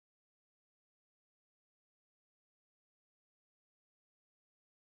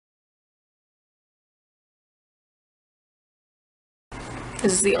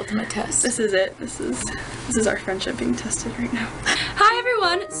This is the ultimate test. This is it. This is our friendship being tested right now. Hi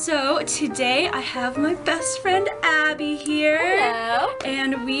everyone! So today I have my best friend Abby here. Hello.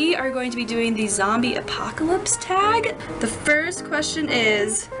 And we are going to be doing the zombie apocalypse tag. The first question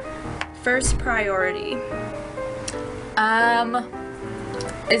is first priority.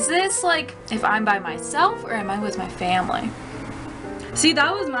 Is this like if I'm by myself or am I with my family? See,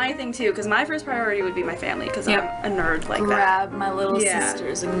 that was my thing too, because my first priority would be my family, because I'm a nerd like that. Grab my little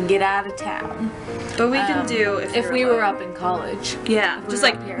sisters and get out of town. But we can do if we were up in college. Yeah, just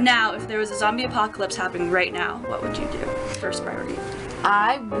like here. now, if there was a zombie apocalypse happening right now, what would you do? First priority.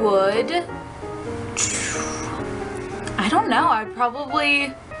 I would. I don't know. I'd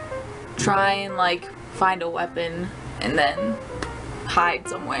probably try and like find a weapon and then hide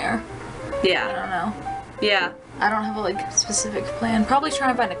somewhere. Yeah. I don't know. Yeah. I don't have a like specific plan. Probably try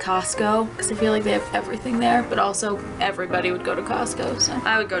and find a Costco because I feel like they have everything there, but also everybody would go to Costco. So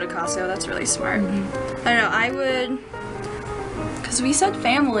I would go to Costco. That's really smart. I don't know. I would, because we said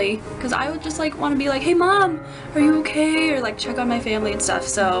family, because I would just like want to be like, hey mom, are you okay? Or like check on my family and stuff.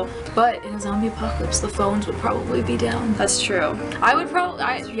 So. But in a zombie apocalypse, the phones would probably be down. That's true. I would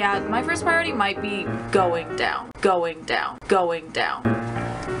probably, yeah, my first priority might be going down to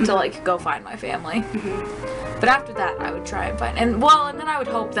like go find my family. But after that, I would try and find, and then I would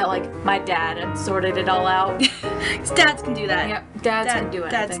hope that like my dad had sorted it all out. Dads can do that. Yep, dads can do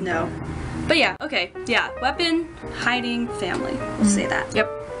anything. Dads know. But yeah, okay, yeah, weapon, hiding, family. We'll say that.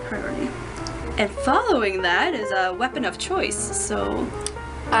 Yep. Priority. And following that is a weapon of choice. So,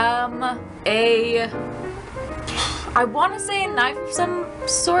 I want to say a knife of some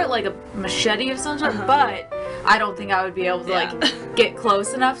sort, like a machete of some sort, but I don't think I would be able to like get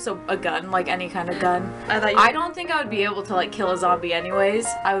close enough. So a gun, like any kind of gun. I don't think I would be able to like kill a zombie anyways.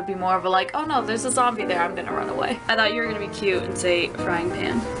 I would be more of a like, oh no, there's a zombie there, I'm gonna run away. I thought you were gonna be cute and say frying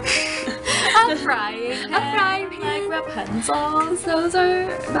pan. A frying pan. Like Rapunzel. Those are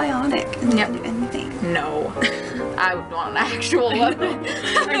bionic and Yep. can do anything. No. I would want an actual weapon.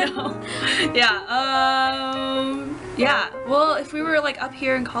 I know. Yeah, well, if we were like up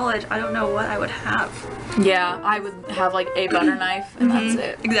here in college, I don't know what I would have. Yeah, I would have like a butter knife and that's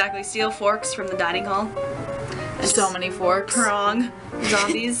it. Exactly, steal forks from the dining hall. And so many forks. Prong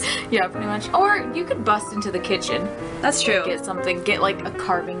zombies. Yeah, pretty much. Or you could bust into the kitchen. That's true. Get like a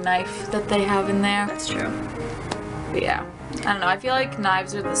carving knife that they have in there. That's true. But yeah, I don't know, I feel like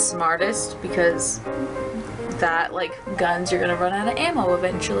knives are the smartest because that, like, guns, you're gonna run out of ammo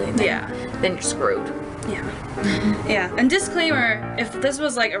eventually. And then you're screwed. Yeah. Yeah. And disclaimer, if this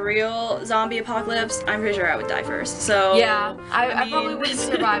was like a real zombie apocalypse, I'm pretty sure I would die first. So yeah, I probably wouldn't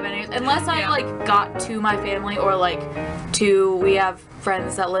survive any unless I like got to my family or like we have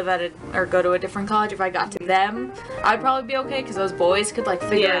friends that live at or go to a different college. If I got to them, I'd probably be okay because those boys could like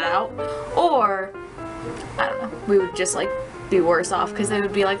figure it out. Or I don't know, we would just like be worse off because they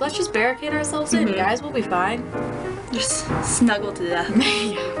would be like, let's just barricade ourselves in, guys, we'll be fine. Just snuggle to death.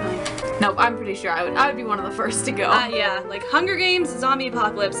 Yeah. Nope, I'm pretty sure I would be one of the first to go. Yeah, like Hunger Games, zombie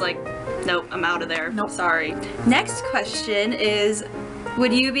apocalypse, like, nope, I'm out of there. Nope. Sorry. Next question is,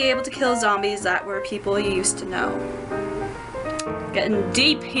 would you be able to kill zombies that were people you used to know? Getting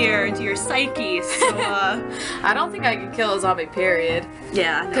deep here into your psyche, so, I don't think I could kill a zombie, period.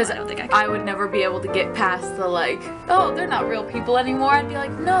 Yeah, no, I don't think I could. I would never be able to get past the, like, oh, they're not real people anymore. I'd be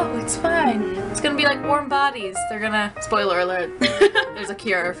like, no, it's fine. It's gonna be like warm bodies. They're gonna, spoiler alert, there's a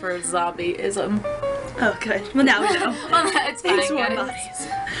cure for zombieism. Oh, good. Well, now we know. Well, it's fine, Thanks, warm guys. bodies.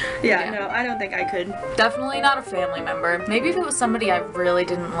 Yeah, no, I don't think I could. Definitely not a family member. Maybe if it was somebody I really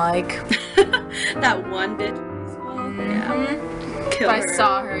didn't like. That one bitch. Yeah. If I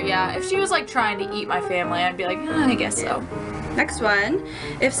saw her, yeah. If she was like trying to eat my family, I'd be like, I guess so. Next one.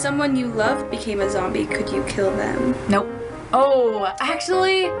 If someone you loved became a zombie, could you kill them? Nope. Oh,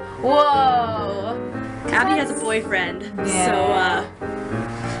 actually, whoa. Abby has a boyfriend, yeah. so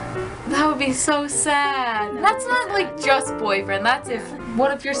that would be so sad. That's not like just boyfriend. That's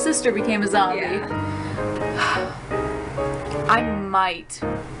what if your sister became a zombie? Yeah. I might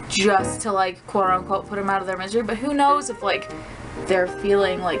just to like quote unquote put them out of their misery, but who knows if like they're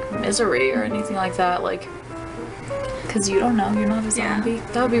feeling like misery or anything like that, like, because you don't know, you're not a zombie.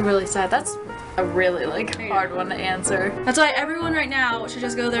 That would be really sad. That's a really like hard one to answer. That's why everyone right now should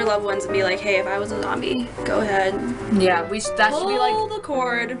just go to their loved ones and be like, hey, if I was a zombie, go ahead. Yeah, that should be like pull the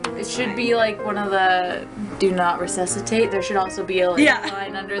cord. It should be like one of the do not resuscitate. There should also be a like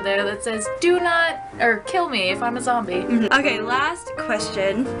line under there that says do not or kill me if I'm a zombie. Okay, last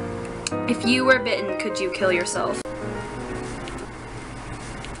question. If you were bitten, could you kill yourself?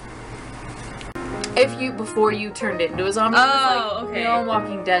 before you turned into a zombie. Oh, okay. You know, in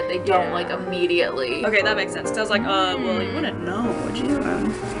Walking Dead, they don't like immediately. Okay, that makes sense. 'Cause I was like, well, you wouldn't know, would you?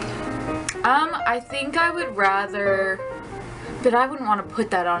 I think I would rather, but I wouldn't want to put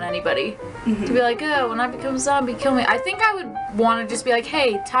that on anybody. To be like, oh, when I become a zombie, kill me. I think I would want to just be like,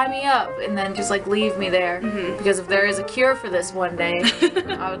 hey, tie me up, and then just like leave me there. Because if there is a cure for this one day,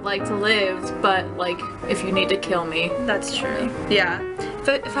 I would like to live. But like, if you need to kill me, That's true. Yeah.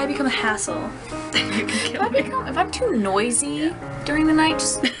 If I become a hassle, then you can kill me. if I'm too noisy during the night,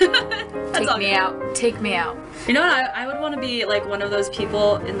 just take me out. Take me out. You know what? I would want to be like one of those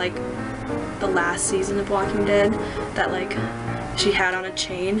people in like the last season of Walking Dead that like she had on a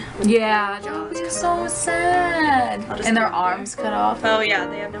chain. Yeah, that would be so sad. And their arms cut off. Oh yeah,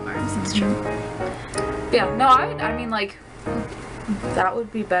 they have no arms. That's true. Yeah, no, I mean like that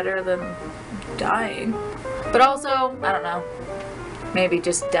would be better than dying. But also, I don't know. Maybe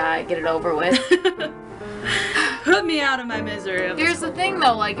just die, get it over with. Put me out of my misery. Here's the thing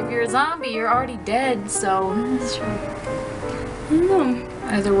though, like if you're a zombie, you're already dead, so That's true. I don't know.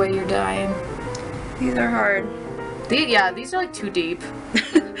 either way you're dying. These are hard. These are like too deep.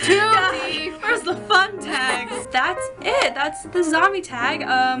 Too deep. Where's the fun tags? That's it. That's the zombie tag.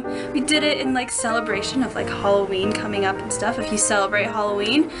 We did it in like celebration of like Halloween coming up and stuff. If you celebrate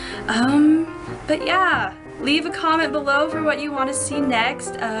Halloween, but yeah. Leave a comment below for what you want to see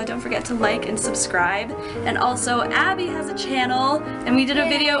next. Don't forget to like and subscribe. And also, Abby has a channel, and we did a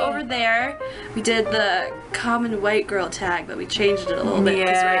video over there. We did the common white girl tag, but we changed it a little bit.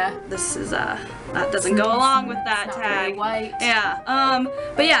 Yeah. Right, this is that doesn't go along with that It's not tag. very white. Yeah.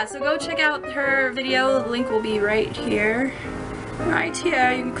 But yeah, so go check out her video. The link will be right here. Right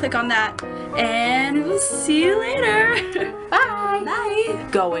here. You can click on that. And we'll see you later. Bye. Bye.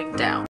 Going down.